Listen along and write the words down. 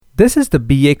This is the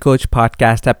BA Coach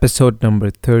Podcast, episode number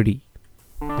 30.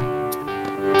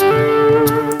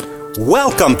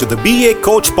 Welcome to the BA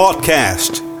Coach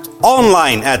Podcast,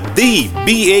 online at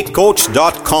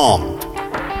thebacoach.com,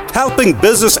 helping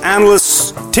business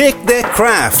analysts take their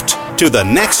craft to the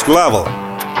next level.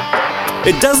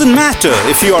 It doesn't matter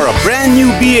if you are a brand new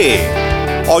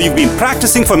BA or you've been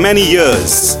practicing for many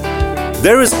years.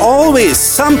 There is always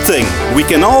something we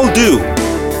can all do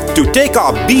to take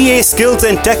our BA skills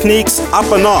and techniques up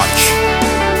a notch.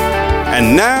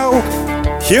 And now,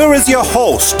 here is your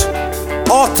host,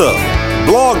 author,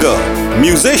 blogger,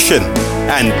 musician,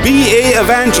 and BA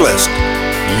evangelist,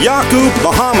 Yaqub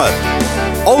Muhammad,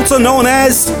 also known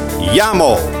as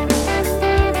Yamo.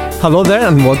 Hello there,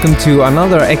 and welcome to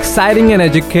another exciting and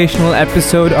educational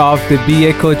episode of the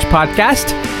BA Coach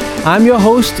Podcast. I'm your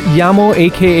host, Yamo,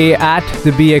 aka at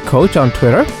the BA Coach on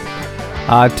Twitter.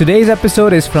 Today's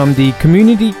episode is from the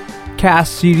CommunityCast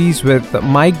series with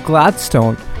Mike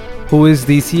Gladstone, who is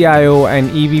the CIO and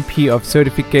EVP of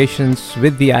Certifications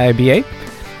with the IIBA.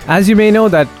 As you may know,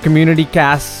 that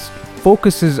CommunityCast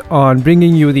focuses on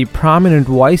bringing you the prominent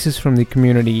voices from the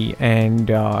community and,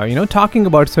 talking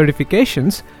about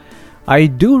certifications. I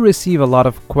do receive a lot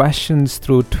of questions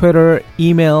through Twitter,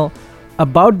 email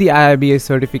about the IIBA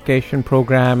certification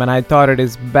program, and I thought it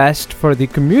is best for the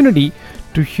community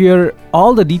to hear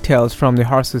all the details from the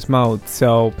horse's mouth.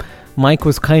 So Mike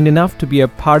was kind enough to be a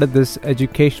part of this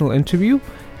educational interview.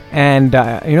 And,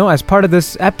 as part of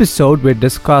this episode, we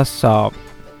discuss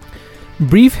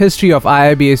brief history of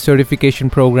IIBA certification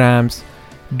programs,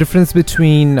 difference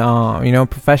between,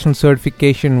 professional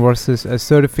certification versus a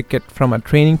certificate from a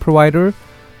training provider,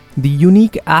 the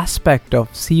unique aspect of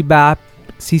CBAP,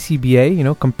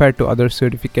 CCBA, compared to other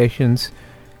certifications,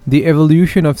 the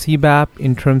evolution of CBAP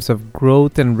in terms of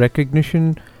growth and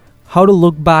recognition, how to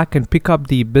look back and pick up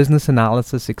the business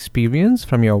analysis experience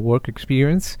from your work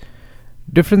experience,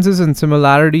 differences and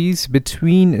similarities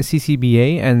between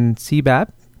CCBA and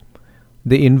CBAP,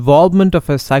 the involvement of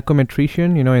a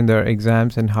psychometrician, in their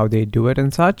exams and how they do it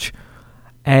and such,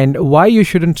 and why you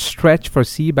shouldn't stretch for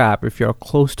CBAP if you're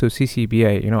close to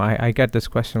CCBA. I get this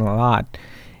question a lot.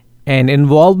 And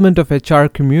involvement of HR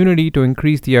community to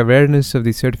increase the awareness of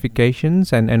the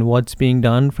certifications and what's being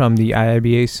done from the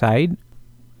IIBA side.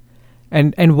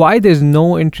 And why there's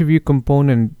no interview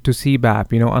component to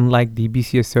CBAP, unlike the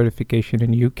BCS certification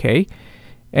in UK.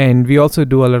 And we also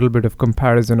do a little bit of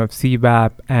comparison of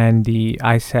CBAP and the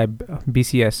ICEB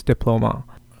BCS diploma.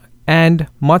 And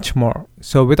much more.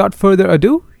 So without further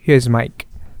ado, here's Mike.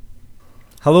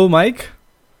 Hello, Mike.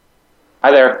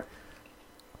 Hi there.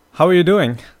 How are you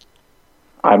doing?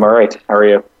 I'm all right. How are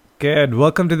you? Good.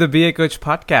 Welcome to the BA Coach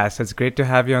Podcast. It's great to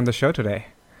have you on the show today.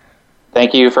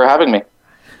 Thank you for having me.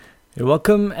 You're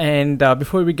welcome. And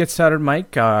before we get started,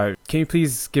 Mike, can you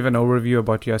please give an overview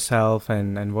about yourself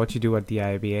and what you do at the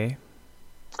IIBA?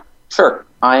 Sure.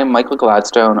 I am Michael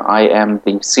Gladstone. I am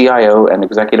the CIO and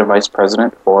Executive Vice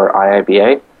President for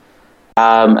IIBA.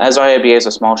 As IIBA is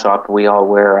a small shop, we all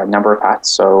wear a number of hats,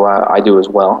 so I do as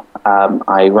well.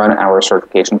 I run our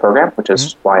certification program, which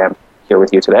is why I'm here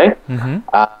with you today. Mm-hmm.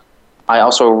 I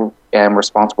also am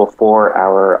responsible for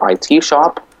our IT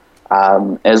shop,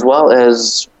 as well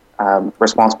as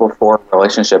responsible for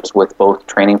relationships with both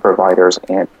training providers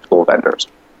and tool vendors.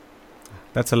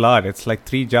 That's a lot. It's like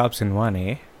 3 jobs in one,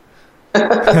 eh?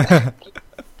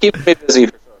 Keep me busy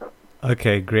for sure.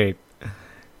 Okay, great.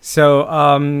 So,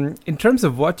 in terms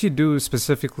of what you do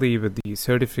specifically with the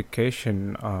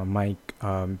certification, Mike,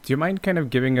 do you mind kind of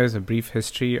giving us a brief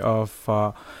history of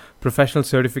professional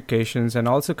certifications and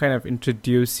also kind of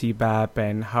introduce CBAP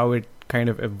and how it kind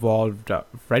of evolved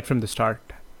right from the start?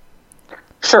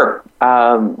 Sure.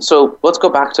 So let's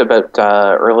go back to about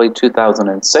early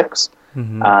 2006.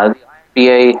 Mm-hmm. The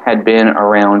IIBA had been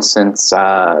around since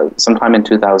sometime in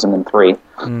 2003.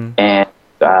 And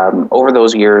over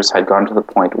those years had gone to the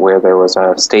point where there was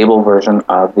a stable version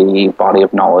of the body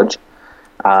of knowledge.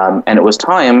 And it was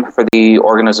time for the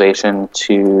organization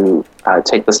to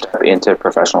take the step into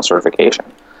professional certification.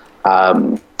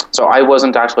 So I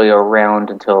wasn't actually around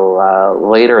until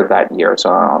later that year, so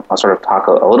I'll sort of talk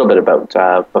a little bit about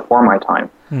before my time.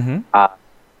 Mm-hmm.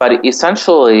 But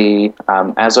essentially,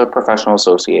 as a professional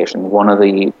association, one of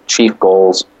the chief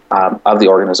goals of the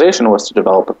organization was to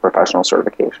develop a professional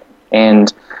certification.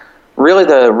 And really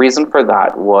the reason for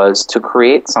that was to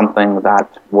create something that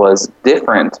was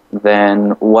different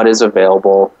than what is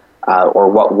available or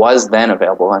what was then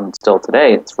available and still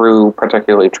today through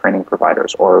particularly training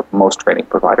providers or most training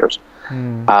providers.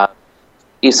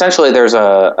 Essentially, there's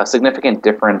a significant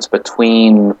difference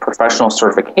between professional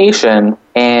certification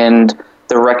and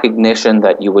the recognition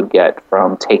that you would get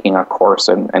from taking a course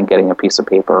and getting a piece of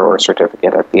paper or a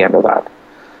certificate at the end of that.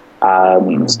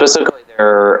 Specifically,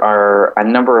 there are a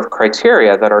number of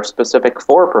criteria that are specific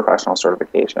for professional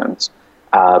certifications.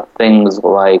 Things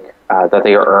like that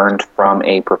they are earned from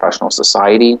a professional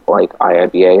society, like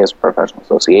IIBA as a professional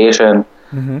association.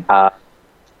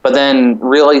 But then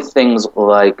really things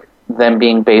like them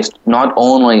being based not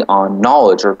only on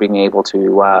knowledge or being able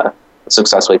to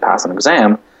successfully pass an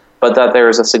exam, but that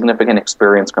there's a significant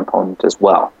experience component as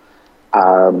well.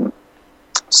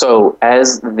 So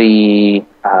as the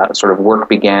sort of work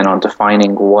began on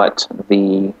defining what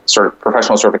the sort of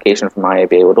professional certification from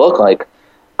IIBA would look like,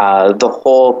 the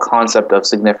whole concept of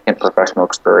significant professional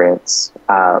experience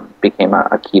became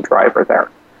a key driver there.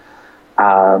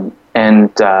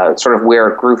 And sort of where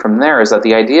it grew from there is that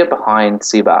the idea behind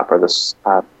CBAP, or this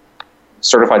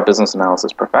Certified Business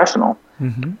Analysis Professional,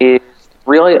 is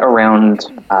really around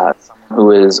someone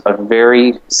who is a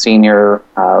very senior,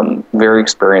 very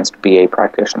experienced BA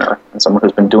practitioner, and someone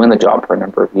who's been doing the job for a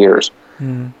number of years.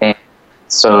 And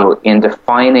so in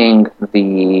defining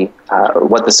the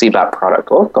what the CBAP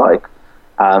product looked like,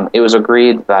 it was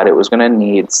agreed that it was going to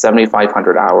need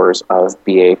 7,500 hours of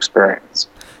BA experience.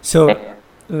 So,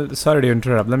 sorry to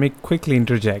interrupt. Let me quickly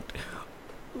interject.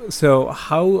 So,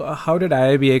 how did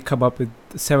IIBA come up with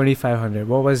 7,500?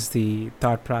 What was the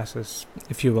thought process,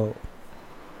 if you will?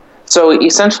 So,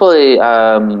 essentially,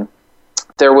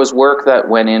 there was work that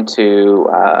went into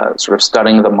sort of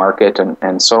studying the market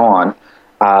and so on.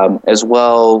 As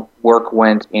well, work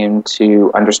went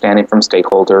into understanding from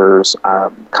stakeholders,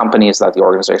 companies that the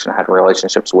organization had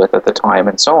relationships with at the time,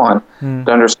 and so on,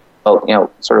 to understand,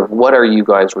 sort of what are you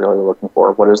guys really looking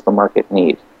for? What does the market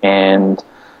need? And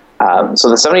so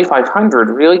the 7,500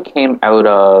 really came out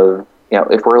of,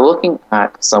 if we're looking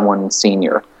at someone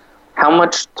senior, how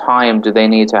much time do they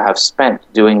need to have spent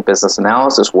doing business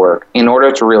analysis work in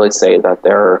order to really say that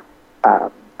they're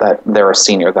a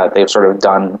senior, that they've sort of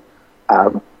done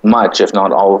much, if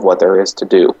not all, of what there is to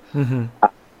do.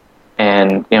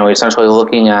 And essentially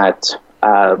looking at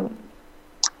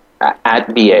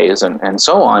BAs and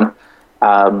so on,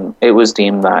 it was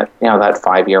deemed that that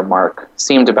 5-year mark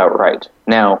seemed about right.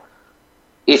 Now,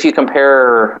 if you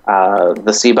compare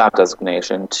the CBAP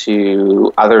designation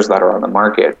to others that are on the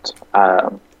market,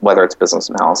 whether it's business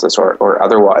analysis or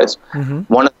otherwise,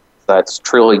 one of the things that's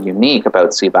truly unique about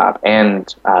CBAP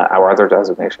and our other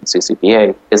designation,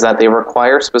 CCBA, is that they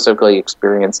require specifically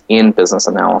experience in business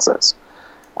analysis.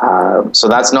 So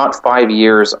that's not 5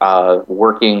 years of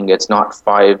working, it's not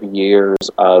 5 years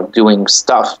of doing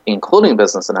stuff, including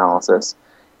business analysis.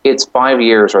 It's 5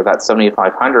 years, or that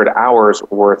 7,500 hours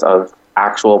worth of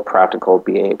actual practical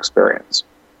BA experience.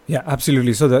 Yeah,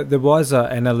 absolutely. So there was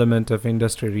an element of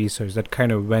industry research that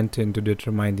kind of went in to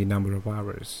determine the number of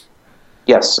hours.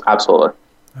 Yes, absolutely.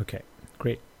 Okay,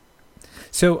 great.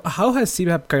 So how has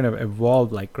CBAP kind of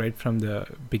evolved, right from the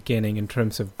beginning in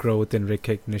terms of growth and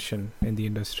recognition in the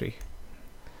industry?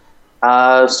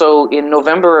 So in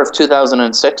November of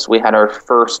 2006, we had our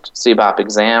first CBAP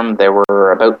exam. There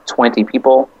were about 20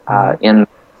 people in the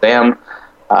exam.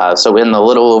 So in the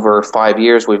little over 5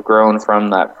 years, we've grown from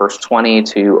that first 20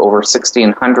 to over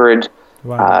 1,600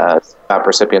 CBAP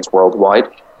recipients worldwide.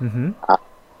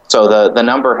 So the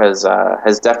number has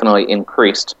definitely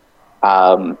increased.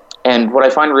 And what I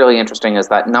find really interesting is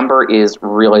that number is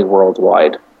really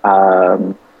worldwide.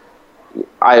 I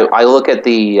look at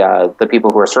the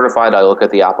people who are certified. I look at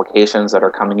the applications that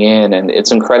are coming in, and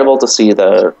it's incredible to see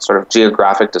the sort of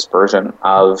geographic dispersion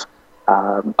of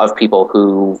people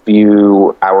who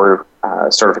view our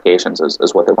certifications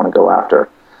as what they want to go after.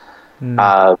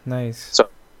 Nice. So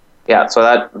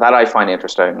that I find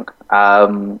interesting.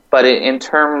 But in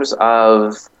terms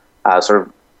of sort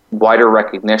of wider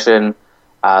recognition,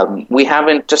 we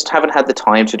haven't had the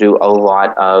time to do a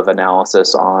lot of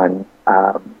analysis on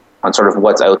sort of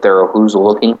what's out there or who's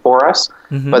looking for us.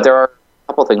 But there are a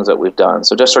couple things that we've done.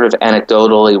 So just sort of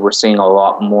anecdotally, we're seeing a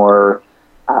lot more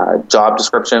job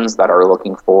descriptions that are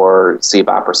looking for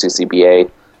CBAP or CCBA,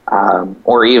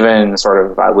 or even sort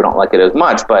of, we don't like it as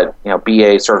much, but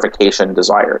BA certification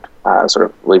desired, sort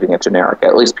of leaving it generic.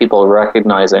 At least people are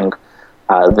recognizing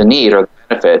the need or the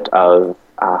benefit of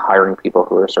hiring people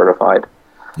who are certified.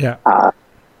 Yeah.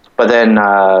 But then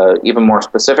even more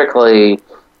specifically,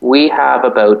 we have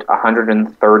about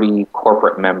 130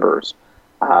 corporate members.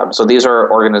 So these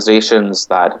are organizations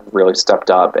that have really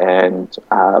stepped up and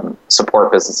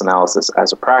support business analysis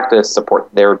as a practice, support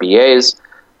their BAs,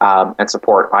 and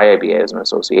support IIBA as an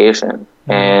association.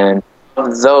 And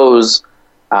of those,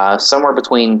 somewhere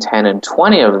between 10 and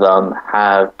 20 of them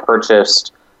have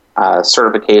purchased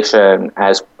certification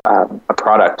as a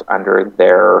product under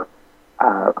their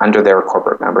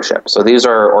corporate membership. So these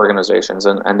are organizations,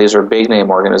 and these are big name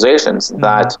organizations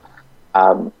that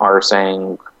are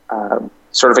saying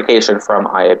certification from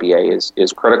IIBA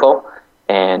is critical,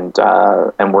 and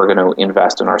we're going to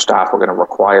invest in our staff. We're going to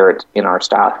require it in our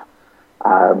staff.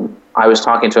 I was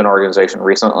talking to an organization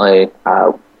recently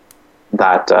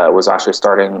that was actually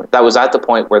that was at the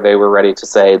point where they were ready to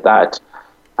say that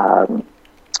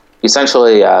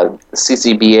essentially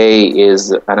CCBA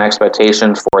is an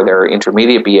expectation for their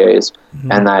intermediate BAs,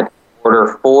 and that in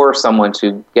order for someone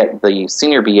to get the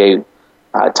senior BA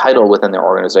title within their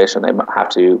organization, they have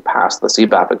to pass the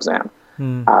CBAP exam.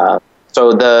 So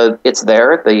it's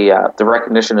there, the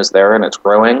recognition is there, and it's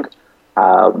growing.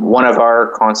 One of our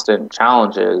constant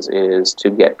challenges is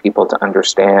to get people to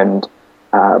understand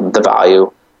the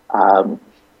value,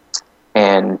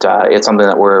 and it's something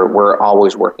that we're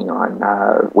always working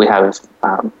on. We have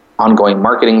ongoing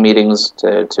marketing meetings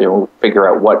to figure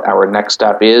out what our next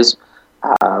step is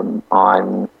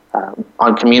on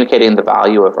communicating the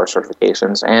value of our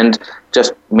certifications, and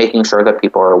just making sure that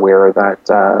people are aware that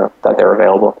they're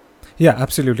available. Yeah,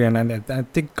 absolutely, and I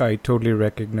think I totally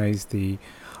recognize the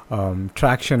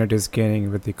traction it is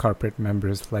gaining with the corporate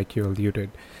members, like you alluded.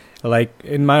 Like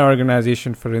in my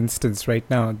organization, for instance, right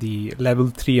now, the level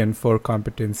 3 and 4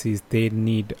 competencies, they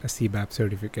need a CBAP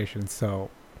certification.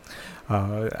 So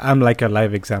I'm like a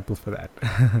live example for that.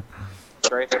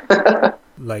 Great.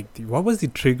 What was the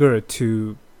trigger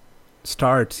to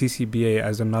start CCBA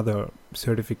as another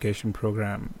certification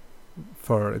program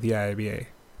for the IIBA?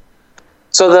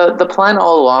 So the plan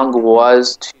all along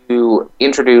was to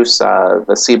introduce the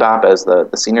CBAP as the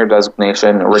senior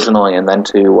designation originally, and then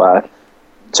to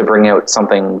bring out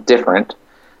something different.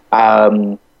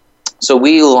 So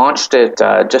we launched it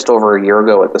just over a year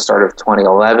ago at the start of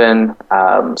 2011.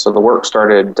 So the work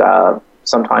started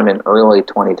sometime in early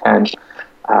 2010,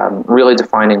 really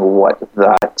defining what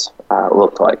that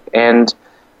looked like. And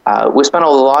we spent a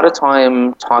lot of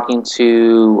time talking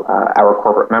to our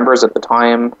corporate members at the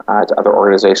time, to other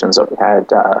organizations that we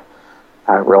had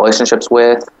relationships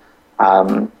with,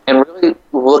 and really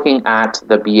looking at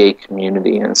the BA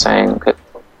community and saying, okay,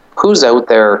 who's out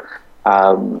there,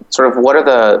 sort of what are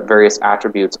the various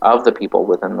attributes of the people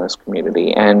within this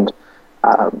community, and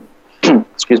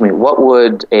excuse me, what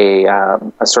would a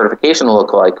certification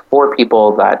look like for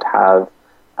people that have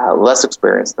less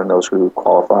experience than those who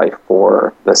qualify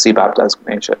for the CBAP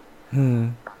designation.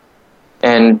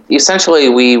 And essentially,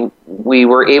 we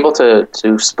were able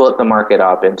to split the market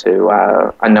up into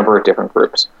a number of different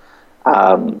groups.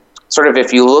 Sort of,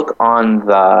 if you look on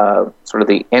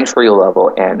the entry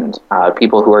level end,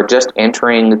 people who are just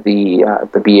entering the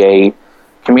BA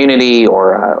community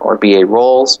or BA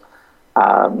roles,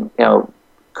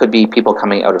 could be people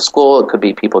coming out of school. It could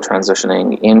be people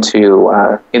transitioning into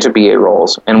BA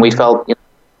roles. And we felt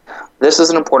this is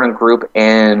an important group,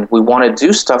 and we want to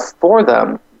do stuff for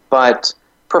them. But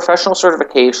professional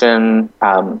certification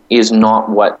is not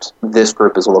what this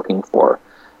group is looking for.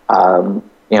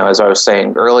 As I was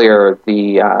saying earlier,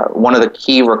 one of the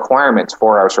key requirements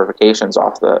for our certifications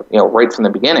right from the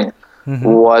beginning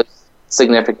was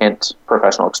significant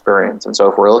professional experience. And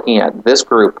so if we're looking at this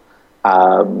group,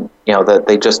 that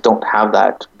they just don't have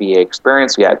that BA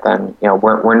experience yet, then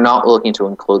we're not looking to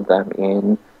include them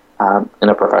in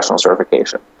a professional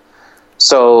certification.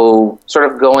 So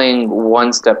sort of going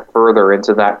one step further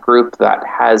into that group that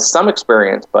has some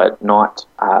experience but not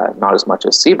as much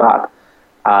as CBAP,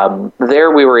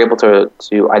 there we were able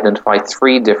to identify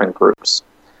 3 different groups.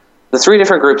 The 3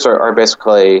 different groups are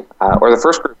basically, or the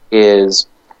first group is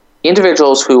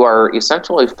individuals who are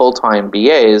essentially full-time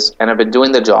BAs and have been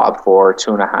doing the job for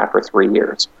 2.5 or 3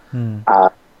 years.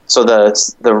 So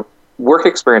the work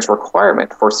experience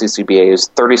requirement for CCBA is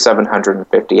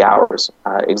 3,750 hours,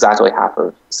 exactly half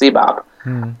of CBAP.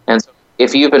 And so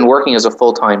if you've been working as a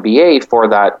full-time BA for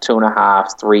that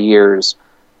 2.5, 3 years,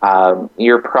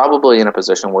 you're probably in a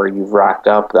position where you've racked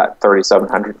up that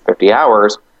 3,750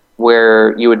 hours,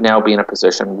 where you would now be in a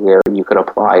position where you could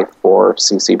apply for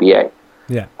CCBA.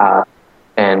 Yeah.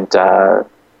 And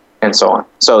so on.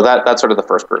 So that's sort of the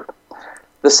first group.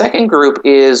 The second group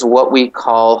is what we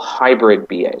call hybrid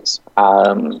BAs.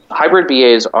 Hybrid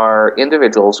BAs are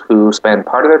individuals who spend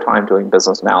part of their time doing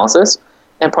business analysis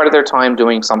and part of their time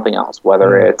doing something else,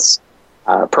 whether it's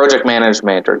project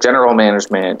management or general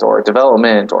management or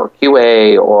development or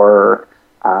QA or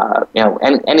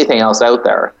anything else out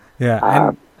there.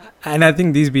 Yeah. And I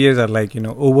think these BAs are like,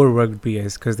 overworked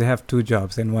BAs because they have 2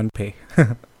 jobs and 1 pay.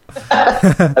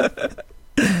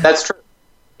 That's true.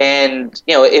 And,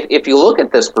 if you look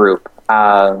at this group,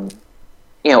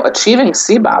 achieving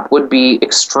CBAP would be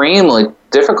extremely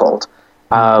difficult,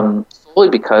 solely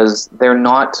because they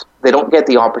don't get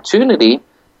the opportunity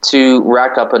to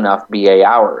rack up enough BA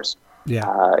hours.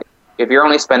 Yeah. If you're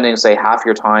only spending, say, half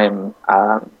your time,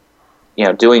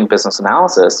 doing business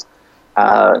analysis,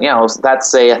 that's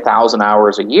say 1,000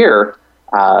 hours a year.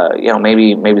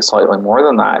 Maybe slightly more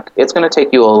than that. It's going to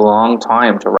take you a long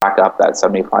time to rack up that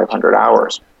 7,500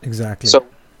 hours. Exactly. So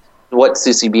what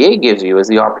CCBA gives you is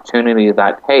the opportunity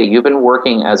that, hey, you've been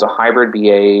working as a hybrid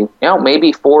BA,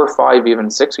 maybe 4 or 5,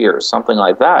 even 6 years, something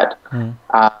like that.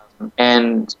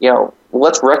 And,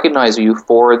 let's recognize you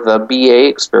for the BA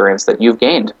experience that you've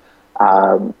gained.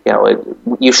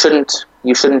 You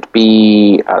shouldn't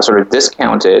be sort of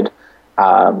discounted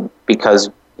because,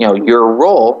 your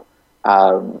role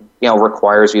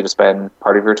requires you to spend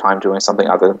part of your time doing something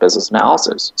other than business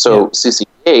analysis. So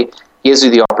CCBA gives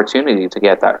you the opportunity to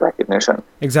get that recognition.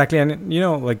 Exactly. And,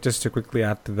 just to quickly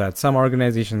add to that, some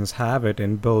organizations have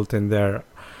it built in their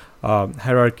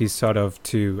hierarchies sort of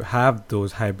to have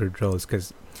those hybrid roles,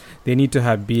 because they need to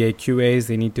have BA QAs,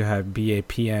 they need to have BA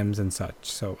PMs and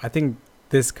such. So I think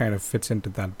this kind of fits into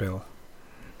that bill.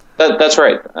 That's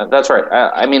right. That's right.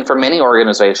 I mean, for many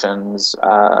organizations,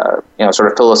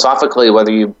 sort of philosophically,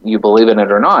 whether you believe in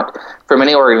it or not, for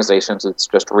many organizations, it's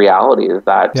just reality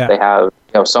that they have,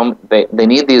 they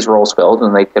need these roles filled,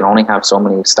 and they can only have so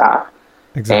many staff.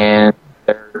 Exactly. And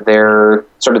they're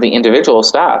sort of the individual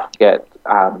staff get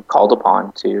called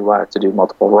upon to do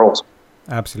multiple roles.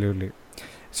 Absolutely.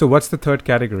 So what's the third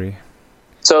category?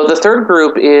 So the third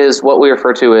group is what we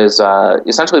refer to as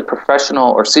essentially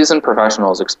professional or seasoned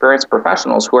professionals, experienced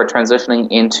professionals who are transitioning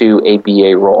into a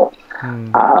BA role.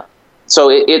 So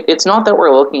it's not that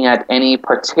we're looking at any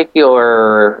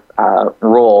particular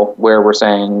role where we're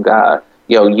saying,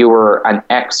 you were an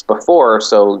X before,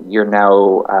 so you're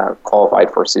now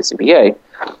qualified for CCBA.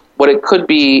 What it could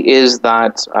be is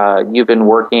that you've been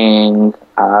working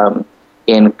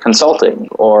in consulting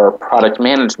or product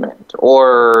management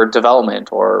or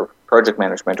development or project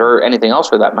management or anything else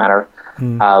for that matter.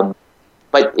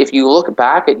 But if you look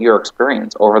back at your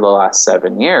experience over the last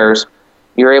 7 years,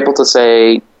 you're able to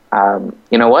say,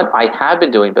 you know what, I have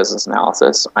been doing business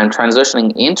analysis. I'm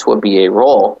transitioning into a BA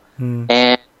role,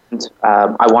 and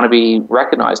I want to be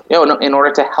recognized. In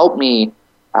order to help me,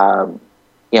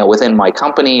 within my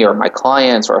company or my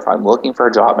clients, or if I'm looking for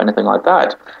a job, anything like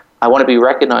that, I want to be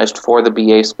recognized for the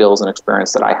BA skills and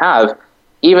experience that I have,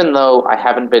 even though I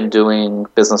haven't been doing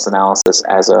business analysis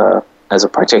as a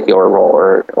particular role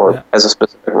or as a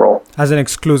specific role. As an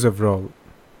exclusive role.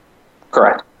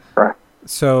 Correct.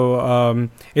 So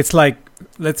it's like,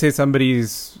 let's say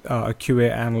somebody's a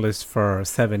QA analyst for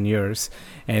 7 years,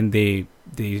 and they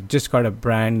just got a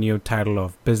brand new title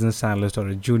of business analyst or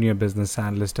a junior business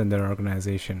analyst in their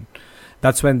organization.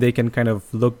 That's when they can kind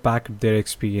of look back at their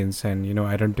experience and,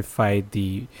 identify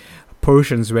the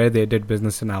portions where they did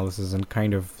business analysis and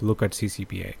kind of look at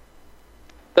CCBA.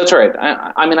 That's right.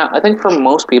 I think for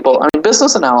most people,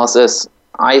 business analysis,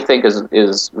 I think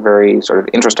is very sort of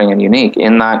interesting and unique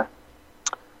in that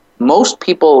most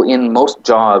people in most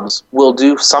jobs will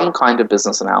do some kind of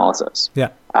business analysis. Yeah.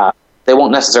 They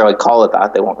won't necessarily call it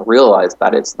that. They won't realize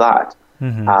that it's that.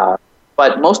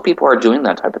 But most people are doing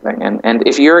that type of thing. And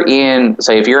if you're in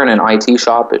an IT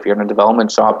shop, if you're in a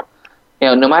development shop,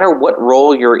 no matter what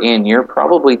role you're in, you're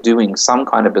probably doing some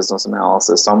kind of business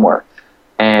analysis somewhere.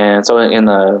 And so in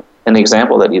the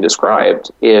example that you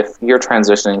described, if you're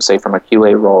transitioning, say, from a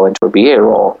QA role into a BA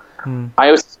role, I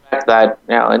would suspect that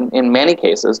in many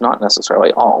cases, not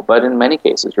necessarily all, but in many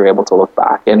cases, you're able to look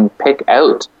back and pick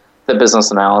out the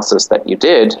business analysis that you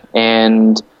did,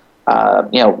 and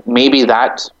maybe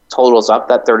that totals up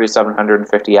that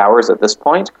 3,750 hours at this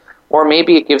point, or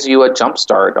maybe it gives you a jump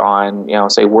start on,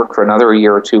 say, work for another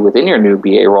year or two within your new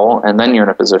BA role, and then you're in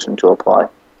a position to apply.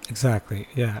 Exactly,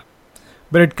 yeah.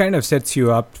 But it kind of sets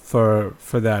you up for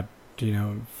that,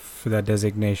 for that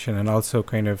designation, and also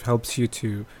kind of helps you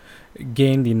to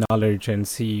gain the knowledge and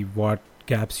see what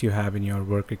gaps you have in your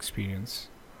work experience.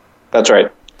 That's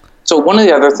right. So one of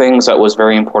the other things that was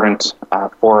very important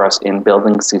for us in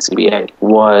building CCBA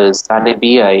was that it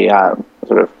be a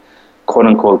sort of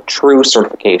quote-unquote true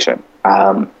certification.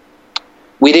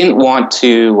 We didn't want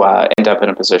to end up in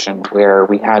a position where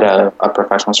we had a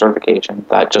professional certification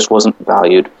that just wasn't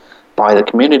valued by the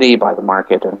community, by the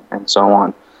market, and so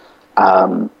on.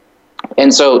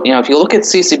 And so, if you look at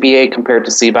CCBA compared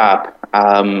to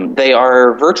CBAP, they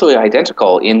are virtually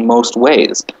identical in most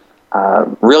ways.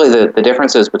 Really, the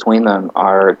differences between them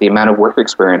are the amount of work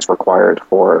experience required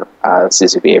for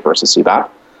CCBA versus CBAP.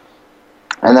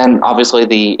 And then obviously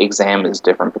the exam is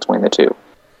different between the two.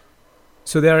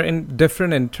 So they are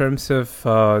different in terms of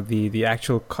the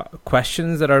actual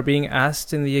questions that are being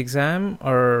asked in the exam,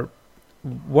 or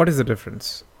what is the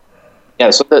difference? Yeah,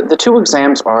 so the two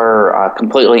exams are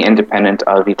completely independent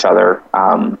of each other.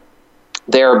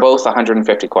 They are both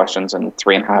 150 questions and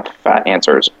 3.5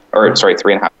 answers, or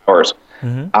 3.5 hours,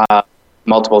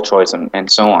 multiple choice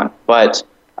and so on. But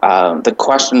the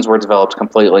questions were developed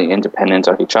completely independent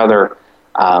of each other.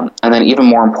 And then even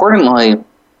more importantly,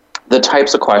 the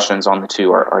types of questions on the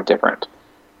two are different.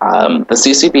 The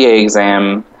CCBA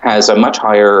exam has a much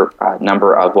higher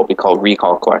number of what we call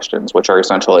recall questions, which are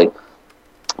essentially,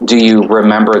 do you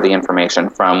remember the information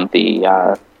from the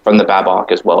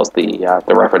BABOC as well as the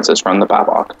references from the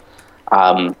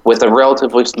BABOC, with a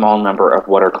relatively small number of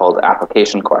what are called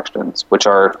application questions, which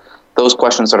are those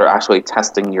questions that are actually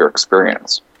testing your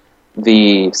experience.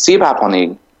 The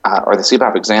CBAP or the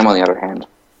CBAP exam, on the other hand,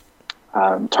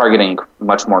 targeting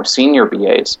much more senior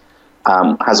BAs,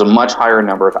 has a much higher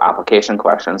number of application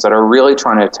questions that are really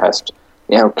trying to test,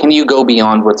 can you go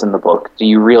beyond what's in the book? Do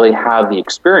you really have the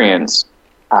experience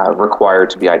required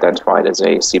to be identified as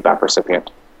a CBAP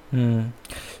recipient?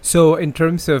 So in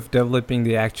terms of developing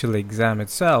the actual exam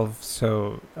itself,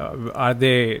 are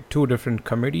there two different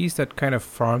committees that kind of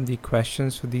form the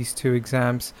questions for these two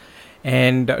exams?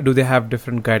 And do they have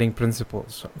different guiding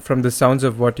principles? From the sounds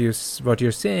of what you're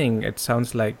saying, it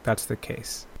sounds like that's the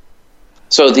case.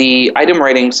 So the item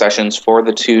writing sessions for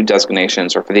the two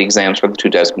designations, or for the exams for the two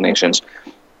designations,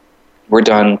 were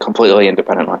done completely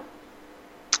independently.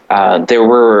 There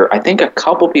were, I think, a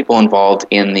couple people involved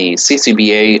in the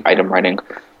CCBA item writing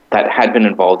that had been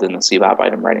involved in the CBAP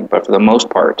item writing, but for the most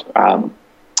part,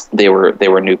 they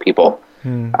were new people.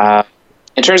 In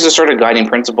terms of sort of guiding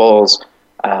principles,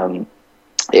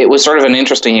 it was sort of an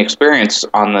interesting experience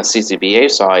on the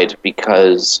CCBA side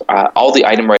because all the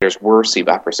item writers were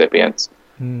CBAP recipients.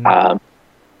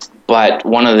 But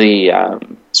one of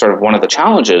the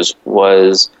challenges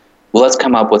was, let's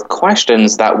come up with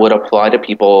questions that would apply to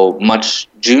people much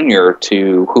junior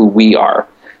to who we are.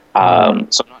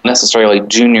 So not necessarily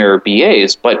junior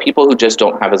BAs, but people who just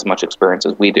don't have as much experience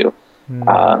as we do.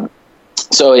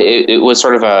 So it was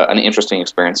sort of an interesting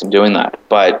experience in doing that.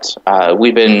 But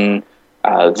we've been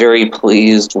very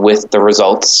pleased with the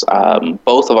results.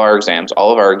 Both of our exams,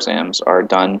 all of our exams, are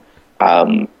done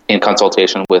in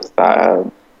consultation with a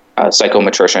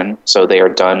psychometrician. So they are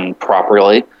done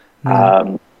properly,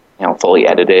 fully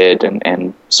edited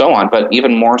and so on. But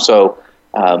even more so,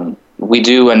 we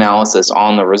do analysis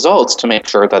on the results to make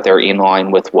sure that they're in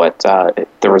line with what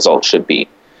the results should be.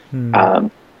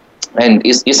 And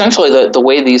essentially, the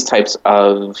way these types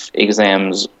of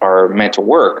exams are meant to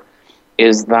work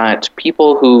is that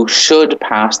people who should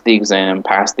pass the exam,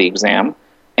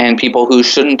 and people who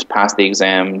shouldn't pass the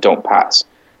exam don't pass.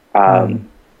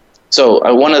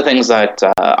 So one of the things that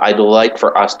I'd like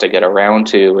for us to get around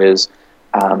to is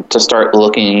to start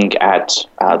looking at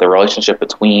the relationship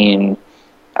between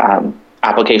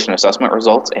application assessment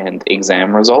results and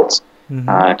exam results.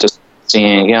 Just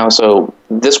seeing, so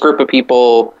this group of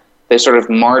people, they sort of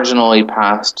marginally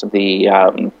passed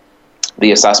the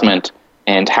assessment,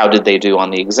 and how did they do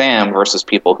on the exam versus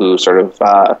people who sort of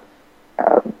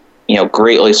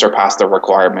greatly surpassed the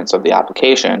requirements of the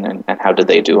application, and how did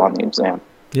they do on the exam?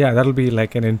 Yeah, that'll be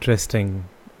like an interesting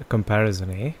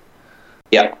comparison, eh?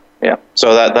 Yeah.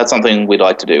 So that's something we'd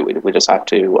like to do. We just have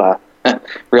to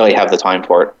really have the time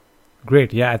for it.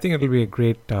 Great. Yeah, I think it'll be a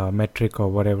great metric or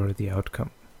whatever the outcome.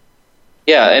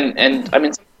 Yeah, and I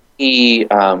mean,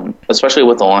 especially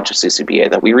with the launch of CCBA,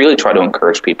 that we really try to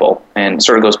encourage people, and it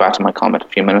sort of goes back to my comment a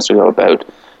few minutes ago about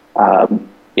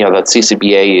that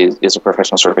CCBA is a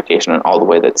professional certification in all the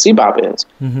way that CBAP is.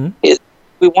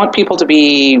 We want people to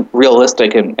be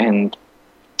realistic, and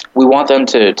we want them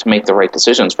to make the right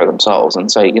decisions for themselves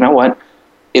and say, you know what,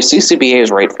 if CCBA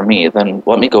is right for me, then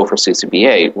let me go for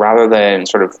CCBA, rather than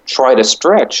sort of try to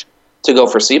stretch to go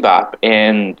for CBAP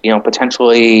and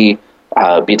potentially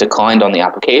be declined on the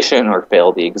application or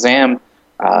fail the exam.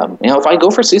 If I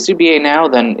go for CCBA now,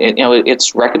 then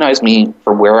it's recognized me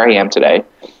for where I am today.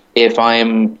 If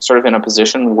I'm sort of in a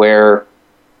position where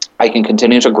I can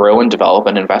continue to grow and develop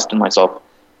and invest in myself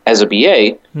as a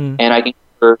BA, and I can go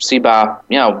for CBAP,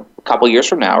 a couple years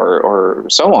from now or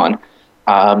so on,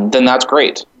 then that's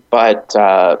great. But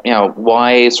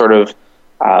why sort of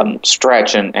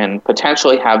stretch and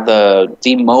potentially have the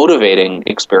demotivating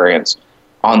experience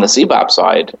on the CBAP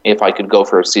side if I could go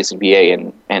for a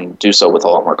CCBA and do so with a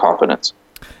lot more confidence?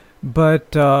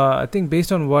 But I think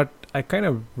based on what I kind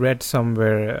of read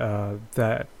somewhere,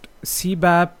 that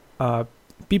CBAP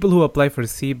people who apply for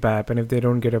CBAP, and if they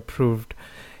don't get approved,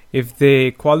 if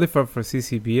they qualify for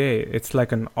CCBA, it's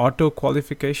like an auto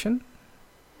qualification?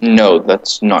 No,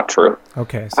 that's not true.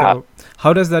 Okay, so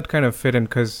how does that kind of fit in?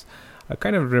 Because I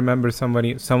kind of remember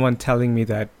someone telling me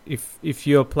that if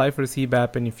you apply for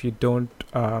CBAP and if you don't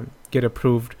get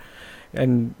approved,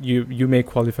 and you may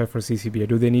qualify for CCBA,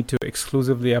 do they need to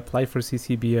exclusively apply for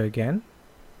CCBA again?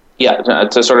 Yeah,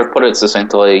 to sort of put it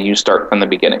succinctly, you start from the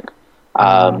beginning.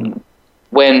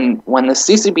 When the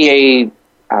CCBA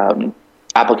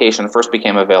application first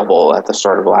became available at the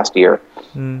start of last year,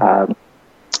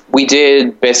 we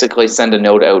did basically send a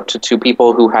note out to 2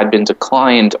 people who had been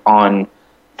declined on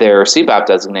their CBAP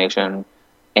designation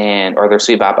or their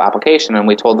CBAP application, and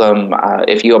we told them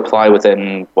if you apply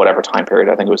within whatever time period,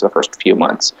 I think it was the first few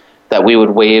months, that we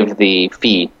would waive the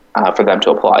fee for them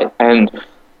to apply. And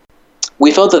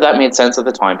we felt that made sense at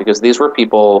the time because these were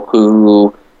people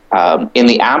who, in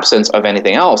the absence of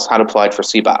anything else, had applied for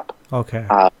CBAP. Okay.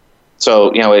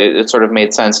 So, it sort of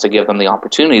made sense to give them the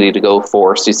opportunity to go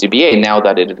for CCBA now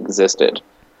that it existed.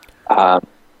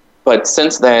 But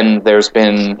since then, there's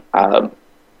been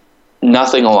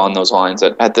nothing along those lines.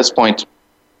 At this point,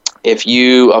 if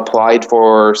you applied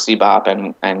for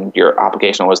CBAP and your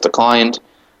application was declined,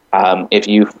 if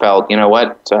you felt,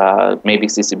 maybe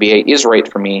CCBA is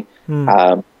right for me,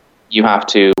 you have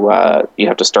to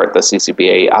start the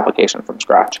CCBA application from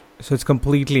scratch. So it's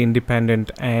completely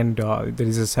independent, and there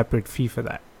is a separate fee for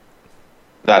that.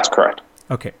 That's correct.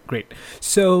 Okay, great.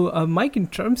 So, Mike, in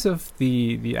terms of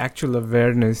the actual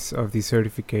awareness of the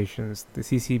certifications, the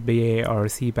CCBA or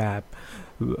CBAP,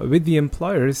 with the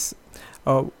employers,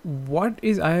 what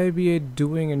is IIBA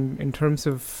doing in terms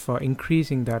of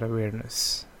increasing that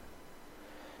awareness?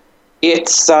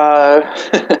 It's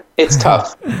it's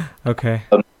tough. Okay.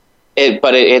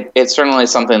 But it's certainly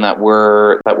something that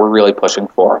we're really pushing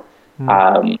for.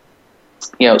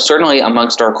 Certainly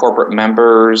amongst our corporate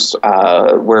members,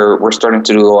 we're starting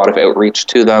to do a lot of outreach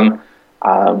to them.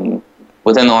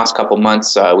 Within the last couple of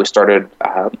months, we started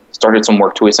some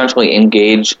work to essentially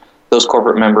engage those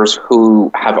corporate members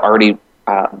who have already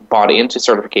bought into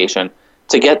certification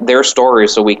to get their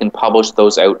stories so we can publish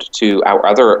those out to our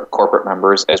other corporate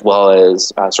members as well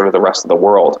as sort of the rest of the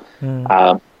world.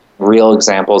 Real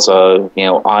examples of,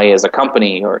 I as a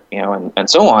company or, and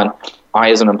so on, I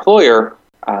as an employer,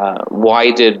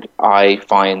 why did I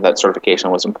find that certification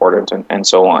was important and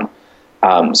so on.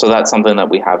 So that's something that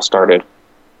we have started.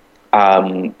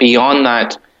 Beyond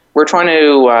that, we're trying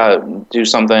to do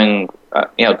something,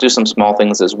 do some small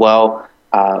things as well.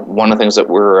 One of the things that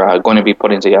we're going to be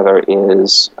putting together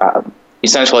is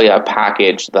essentially a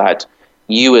package that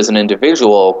you as an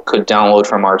individual could download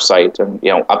from our site and,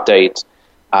 update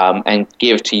and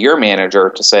give to your manager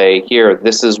to say, here,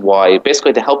 this is why,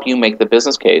 basically to help you make the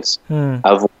business case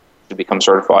of to become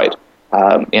certified.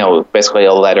 Basically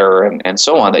a letter and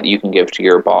so on that you can give to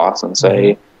your boss and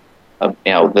say,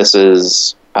 this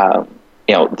is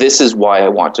why I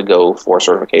want to go for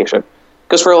certification.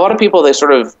 Because for a lot of people,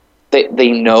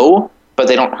 they know, but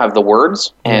they don't have the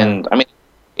words. And I mean,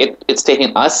 it's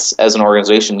taken us as an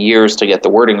organization years to get the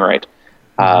wording right.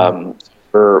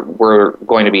 We're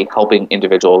going to be helping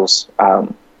individuals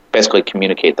basically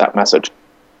communicate that message.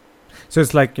 So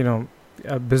it's like, a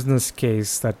business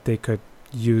case that they could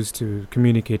use to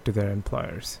communicate to their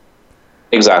employers.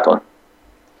 Exactly.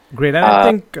 Great. And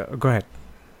I think, go ahead.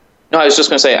 No, I was just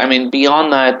going to say, I mean,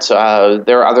 beyond that,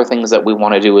 there are other things that we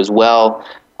want to do as well.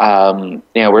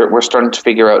 We're starting to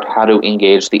figure out how to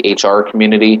engage the HR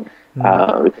community.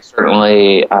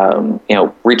 Certainly,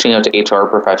 reaching out to HR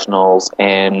professionals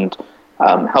and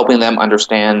helping them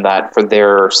understand that for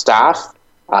their staff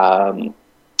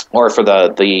or for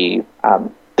the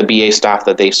BA staff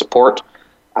that they support,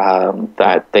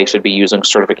 that they should be using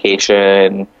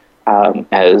certification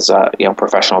as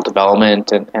professional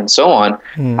development and so on.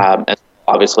 And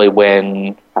obviously,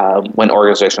 when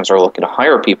organizations are looking to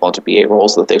hire people into BA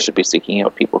roles, that they should be seeking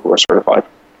out people who are certified.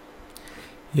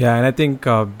 Yeah, and I think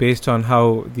based on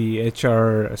how the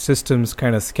HR systems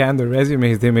kind of scan the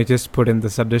resumes, they may just put in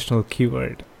this additional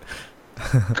keyword.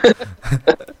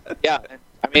 Yeah,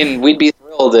 I mean, we'd be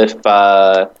thrilled if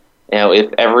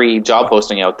if every job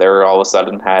posting out there all of a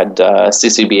sudden had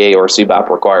CCBA or CBAP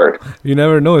required. You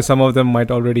never know; some of them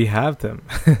might already have them.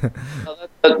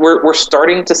 We're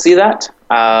starting to see that.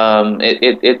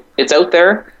 It's out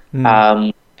there.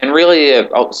 And really,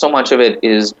 so much of it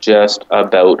is just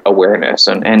about awareness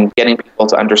and getting people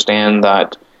to understand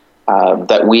that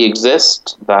that we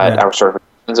exist, that our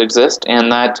certifications exist,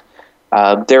 and that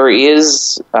there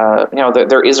is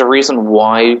there is a reason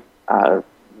why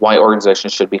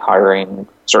organizations should be hiring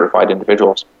certified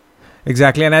individuals.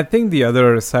 Exactly. And I think the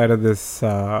other side of this,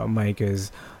 Mike,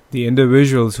 is the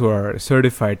individuals who are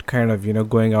certified kind of,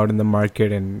 going out in the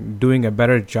market and doing a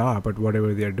better job at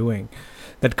whatever they're doing.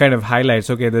 That kind of highlights,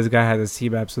 okay, this guy has a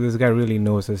CBAP, so this guy really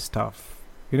knows his stuff,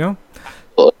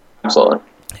 Absolutely.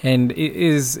 And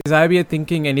is IIBA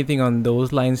thinking anything on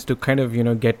those lines to kind of,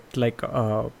 get like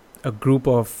a group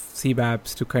of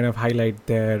CBAPs to kind of highlight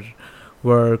their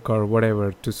work or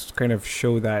whatever to kind of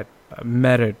show that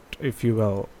merit, if you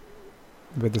will,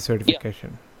 with the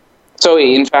certification? Yeah. So,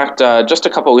 in fact, just a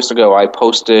couple of weeks ago, I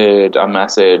posted a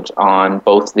message on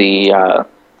both the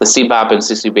CBAP and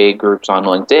CCBA groups on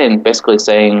LinkedIn, basically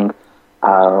saying,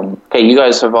 "Okay, you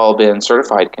guys have all been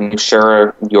certified. Can you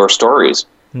share your stories?"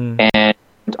 And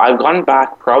I've gotten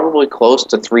back probably close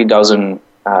to 36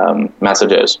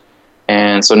 messages.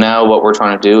 And so now what we're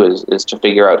trying to do is to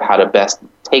figure out how to best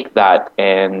take that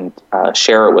and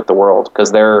share it with the world,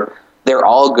 because they're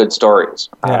all good stories.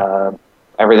 Yeah.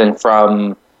 Everything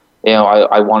from,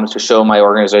 I wanted to show my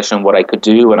organization what I could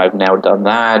do, and I've now done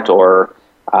that, or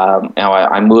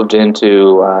I moved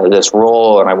into this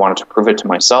role and I wanted to prove it to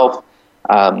myself.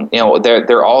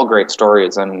 They're all great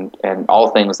stories and all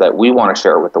things that we want to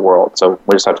share with the world. So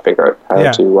we just have to figure out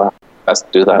how to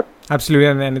best do that. Absolutely,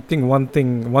 and I think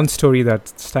one story that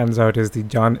stands out is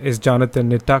Jonathan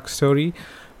Nittak's story,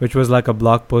 which was like a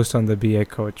blog post on the BA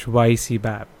Coach. Why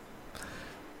CBAP?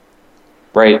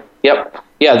 Right. Yep.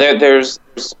 Yeah. There's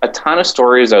a ton of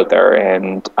stories out there,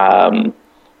 and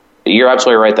you're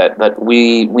absolutely right that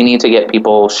we need to get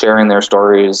people sharing their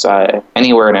stories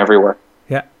anywhere and everywhere.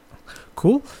 Yeah.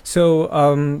 Cool.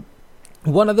 So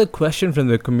one other question from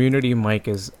the community, Mike,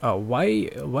 is why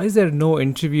is there no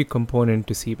interview component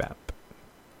to CBAP?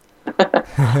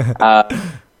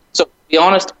 So to be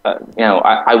honest,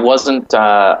 I wasn't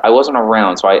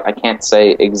around, so I can't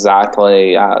say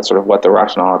exactly sort of what the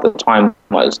rationale at the time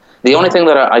was. The only thing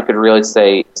that I could really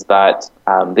say is that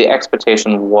the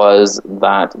expectation was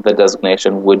that the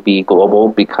designation would be global,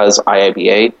 because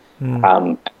IIBA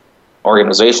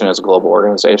organization is a global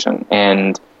organization,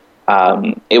 and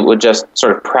it would just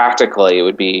sort of practically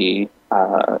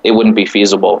it wouldn't be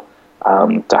feasible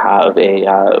to have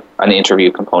an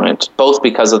interview component, both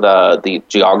because of the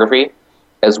geography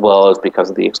as well as because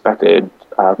of the expected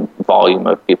volume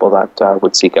of people that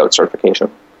would seek out certification.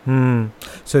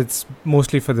 So it's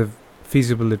mostly for the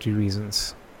feasibility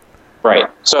reasons. Right.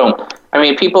 So, I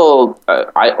mean, people,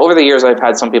 over the years I've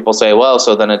had some people say, well,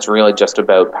 so then it's really just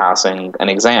about passing an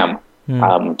exam.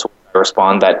 To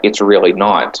respond that it's really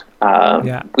not.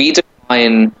 We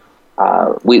decline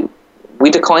we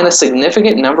decline a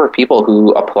significant number of people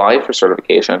who apply for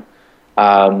certification,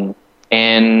 and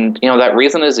that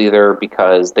reason is either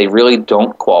because they really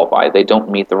don't qualify, they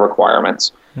don't meet the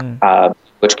requirements, in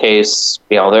which case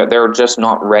they're just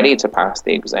not ready to pass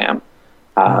the exam.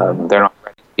 They're not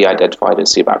ready to be identified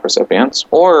as CBAP recipients,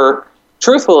 or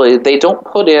truthfully, they don't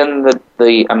put in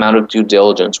the amount of due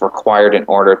diligence required in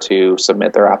order to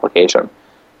submit their application.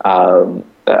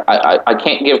 I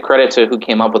can't give credit to who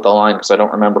came up with the line, because I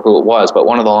don't remember who it was, but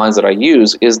one of the lines that I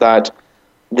use is that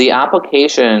the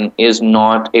application is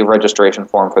not a registration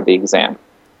form for the exam,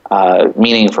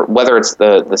 meaning for whether it's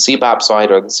the CBAP side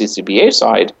or the CCBA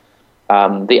side,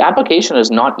 the application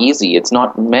is not easy. It's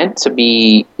not meant to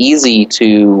be easy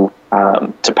to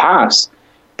pass,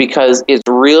 because it's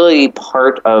really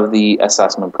part of the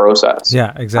assessment process.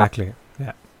 Yeah, exactly.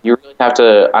 Yeah. You really have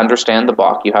to understand the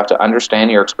BAC. You have to understand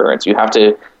your experience. You have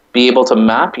to be able to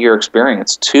map your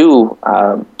experience to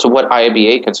what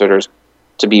IIBA considers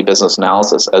to be business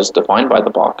analysis as defined by the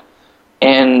BAC.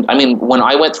 And I mean, when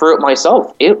I went through it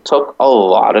myself, it took a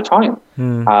lot of time.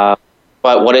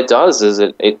 But what it does is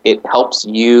it helps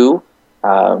you.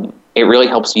 It really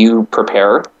helps you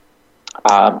prepare.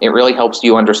 It really helps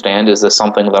you understand, is this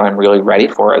something that I'm really ready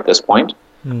for at this point?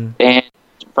 And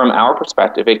from our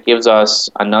perspective, it gives us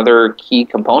another key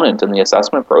component in the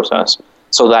assessment process,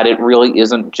 so that it really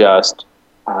isn't just,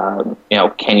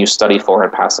 can you study for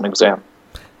and pass an exam?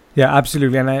 Yeah,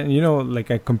 absolutely. And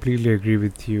I completely agree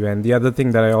with you. And the other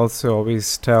thing that I also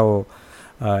always tell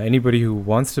anybody who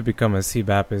wants to become a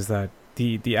CBAP is that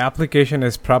the application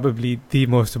is probably the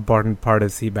most important part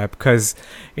of CBAP, because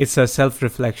it's a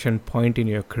self-reflection point in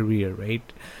your career, right?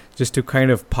 Just to kind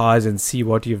of pause and see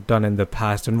what you've done in the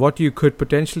past and what you could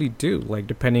potentially do, like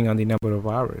depending on the number of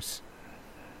hours.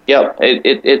 Yeah,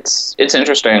 it's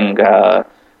interesting.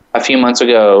 A few months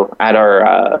ago at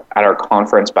our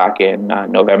conference back in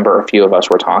November, a few of us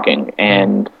were talking,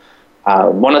 and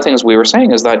one of the things we were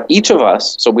saying is that each of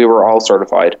us, so we were all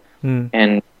certified,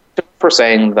 and we're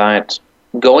saying that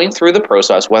going through the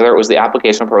process, whether it was the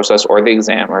application process or the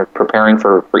exam or preparing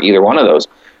for either one of those,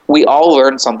 we all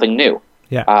learn something new.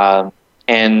 Yeah.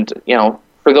 And,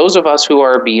 for those of us who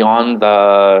are beyond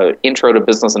the Intro to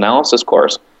Business Analysis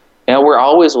course, we're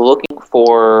always looking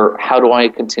for, how do I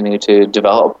continue to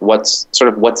develop what's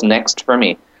next for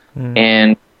me?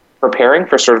 And preparing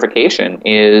for certification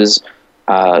is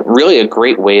really a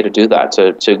great way to do that,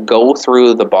 to go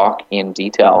through the BAC in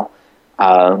detail,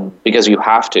 because you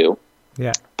have to.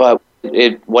 Yeah. But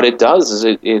what it does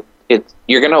is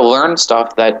you're going to learn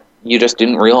stuff that you just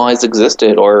didn't realize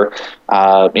existed, or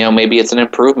maybe it's an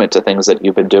improvement to things that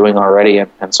you've been doing already,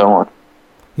 and so on.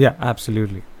 Yeah,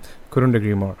 absolutely. Couldn't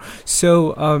agree more.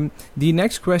 So the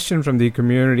next question from the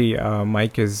community,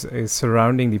 Mike, is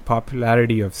surrounding the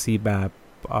popularity of CBAP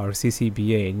or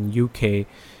CCBA in UK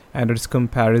and its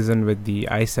comparison with the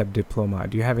ICEB diploma.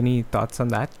 Do you have any thoughts on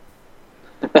that?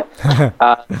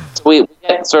 So we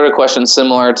get sort of questions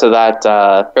similar to that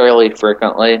fairly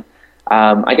frequently.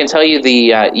 I can tell you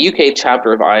the UK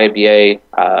chapter of IIBA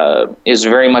is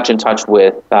very much in touch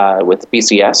with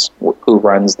BCS, who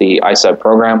runs the ICEB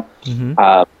program.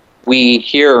 We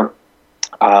here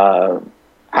have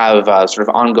sort of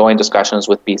ongoing discussions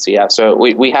with BCS, so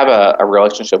we have a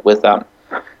relationship with them.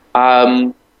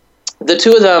 The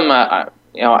two of them,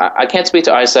 I can't speak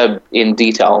to ICEB in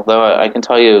detail, though I can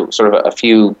tell you sort of a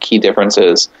few key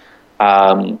differences.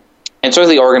 And sort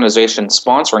of the organization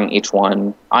sponsoring each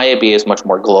one, IIBA is much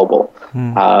more global.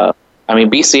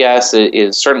 BCS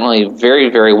is certainly very,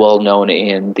 very well known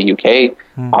in the UK,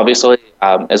 obviously,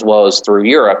 as well as through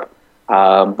Europe.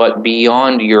 But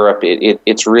beyond Europe,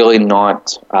 it's really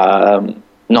not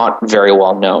very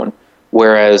well known.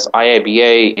 Whereas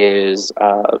IIBA is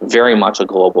very much a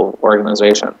global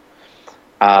organization.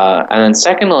 And then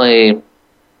secondly,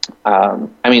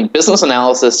 business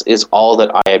analysis is all that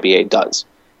IIBA does.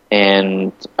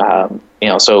 And,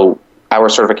 so our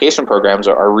certification programs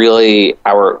are really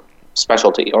our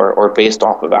specialty, or based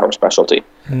off of our specialty.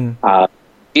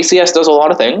 BCS does a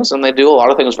lot of things, and they do a lot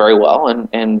of things very well,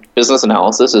 and business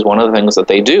analysis is one of the things that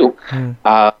they do.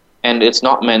 And it's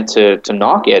not meant to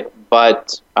knock it,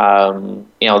 but,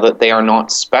 that they are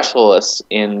not specialists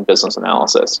in business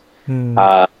analysis.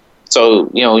 So,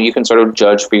 you can sort of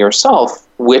judge for yourself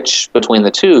which between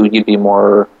the two you'd be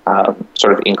more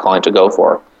sort of inclined to go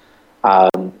for.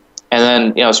 And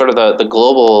then, sort of the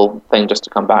global thing, just to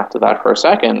come back to that for a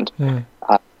second,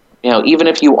 even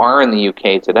if you are in the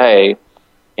UK today,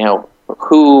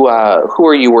 who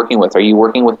are you working with? Are you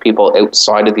working with people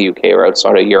outside of the UK or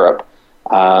outside of Europe?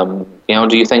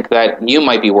 Do you think that you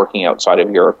might be working outside of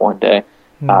Europe one day?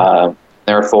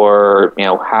 Therefore,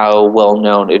 how well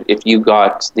known, if you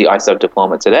got the ICEB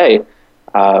diploma today,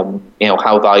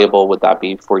 how valuable would that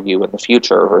be for you in the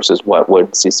future versus what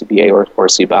would CCBA or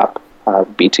CBAP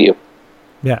be to you?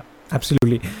 Yeah,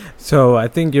 absolutely. So I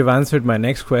think you've answered my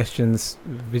next questions,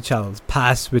 which I'll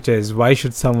pass, which is, why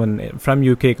should someone from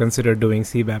UK consider doing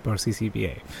CBAP or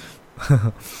CCBA?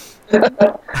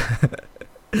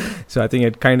 So I think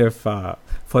it kind of,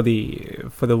 for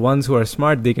the ones who are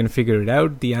smart, they can figure it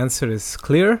out. The answer is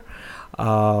clear.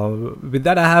 With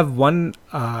that, I have one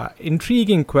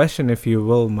intriguing question, if you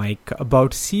will, Mike,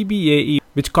 about CBAE,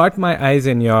 which caught my eyes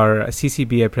in your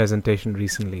CCBA presentation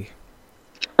recently.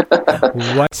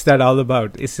 What's that all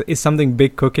about? Is something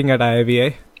big cooking at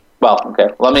IIBA? Well, okay.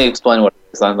 Let me explain what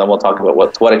it is, and then we'll talk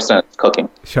about to what extent it's cooking.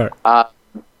 Sure.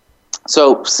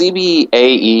 So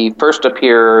CBAE first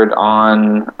appeared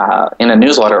on in a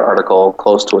newsletter article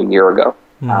close to a year ago,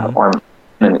 or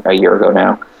a year ago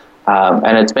now.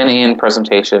 And it's been in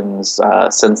presentations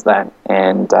since then,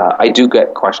 and I do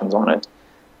get questions on it.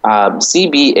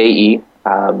 CBAE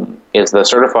is the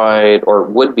certified, or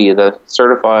would be the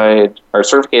certified, or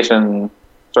certification,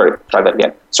 sorry, try that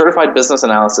again, certified business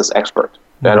analysis expert.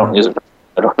 I don't use it,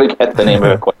 I don't forget the name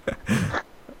of it quite.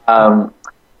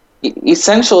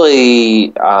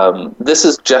 Essentially, this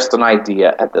is just an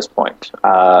idea at this point.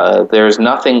 There's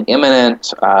nothing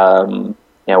imminent.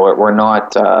 We're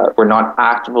not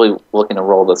actively looking to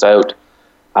roll this out.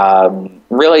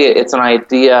 Really, it's an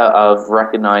idea of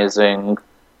recognizing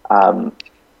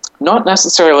not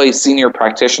necessarily senior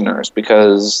practitioners,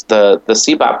 because the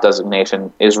CBAP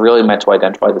designation is really meant to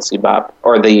identify the CBAP,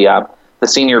 or the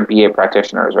senior BA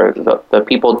practitioners, or the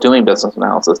people doing business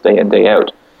analysis day in, day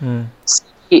out.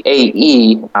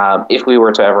 CBAE, if we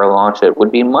were to ever launch it,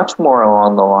 would be much more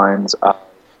along the lines of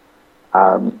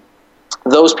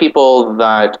those people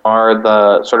that are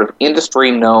the sort of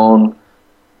industry-known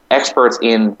experts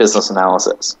in business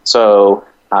analysis. So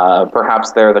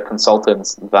perhaps they're the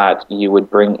consultants that you would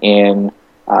bring in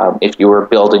if you were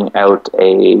building out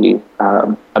a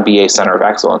BA Center of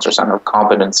Excellence or Center of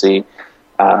Competency.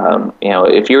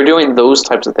 If you're doing those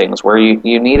types of things where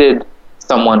you needed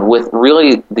someone with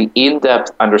really the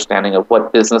in-depth understanding of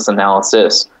what business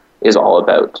analysis is all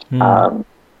about,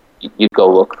 you'd go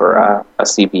look for a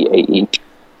CBAE.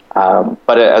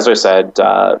 But as I said,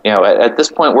 at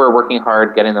this point, we're working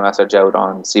hard getting the message out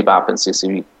on CBAP and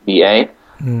CCBA,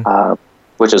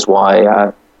 which is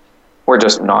why we're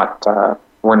just not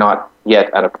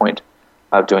yet at a point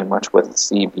of doing much with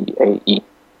CBAE.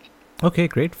 Okay,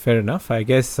 great. Fair enough. I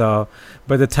guess by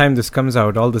the time this comes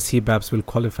out, all the CBAPs will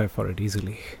qualify for it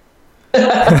easily.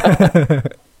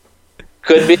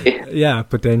 Could be. Yeah,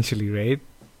 potentially, right?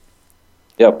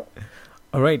 Yep.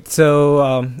 All right. So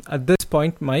at this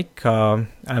point, Mike,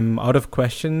 I'm out of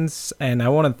questions, and I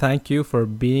want to thank you for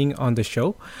being on the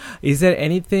show. Is there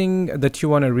anything that you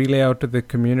want to relay out to the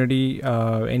community?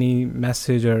 Any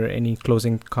message or any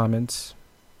closing comments?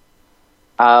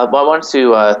 Well, I wanted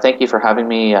to thank you for having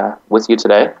me with you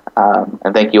today,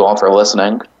 and thank you all for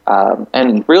listening.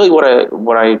 And really, what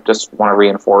I just want to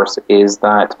reinforce is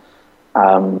that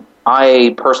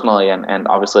I personally, and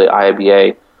obviously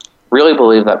IIBA, really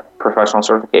believe that professional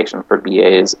certification for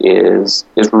BAs is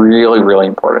really, really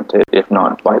important, if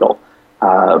not vital.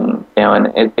 And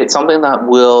it's something that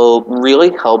will really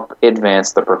help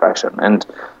advance the profession. And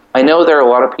I know there are a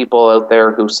lot of people out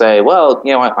there who say, well,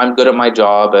 I'm good at my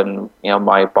job and,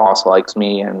 my boss likes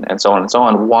me and so on and so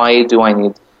on. Why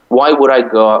would I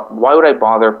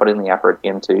bother putting the effort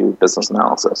into business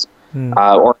analysis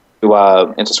or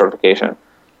into certification?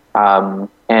 And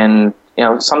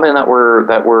something that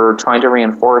we're trying to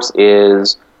reinforce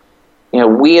is,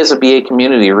 we as a BA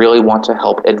community really want to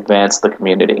help advance the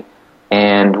community.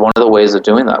 And one of the ways of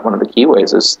doing that, one of the key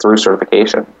ways, is through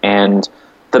certification. And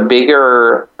the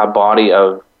bigger a body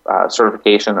of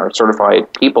certification or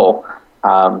certified people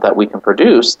that we can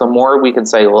produce, the more we can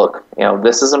say, look,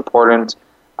 this is important,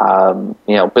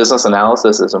 business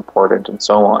analysis is important, and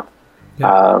so on.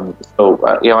 Yeah.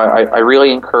 I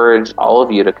really encourage all of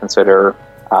you to consider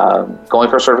going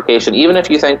for certification, even if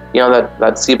you think, that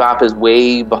CBAP is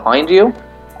way behind you.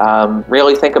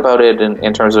 Really think about it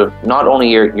in terms of not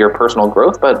only your personal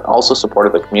growth, but also support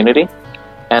of the community.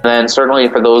 And then certainly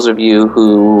for those of you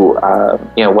who,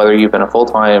 whether you've been a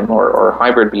full-time or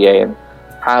hybrid BA and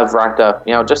have racked up,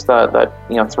 just that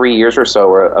 3 years or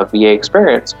so of BA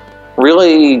experience,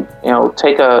 really,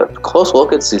 take a close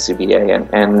look at CCBA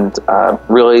and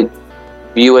really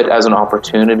view it as an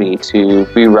opportunity to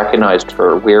be recognized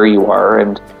for where you are.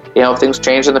 And, if things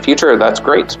change in the future, that's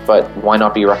great. But why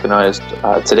not be recognized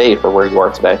today for where you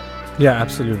are today? Yeah,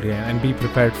 absolutely. And be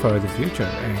prepared for the future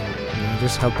and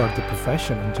just help out the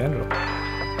profession in general.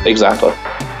 Exactly.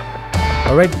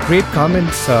 All right. Great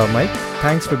comments, Mike.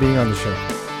 Thanks for being on the show.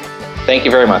 Thank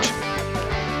you very much.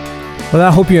 Well, I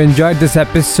hope you enjoyed this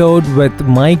episode with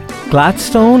Mike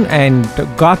Gladstone and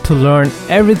got to learn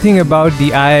everything about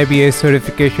the IIBA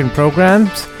certification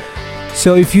programs.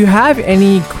 So if you have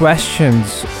any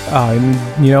questions,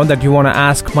 that you want to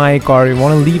ask Mike, or you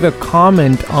want to leave a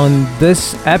comment on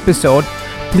this episode,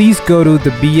 please go to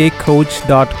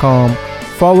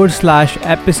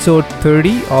theBA030.com/episode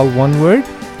 30, all one word,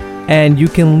 and you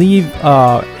can leave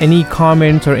any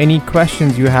comments or any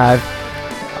questions you have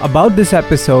about this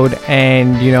episode,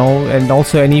 and and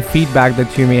also any feedback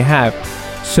that you may have.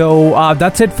 So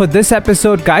that's it for this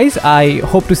episode, guys. I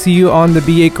hope to see you on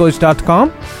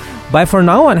theBA030.com. Bye for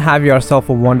now and have yourself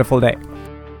a wonderful day.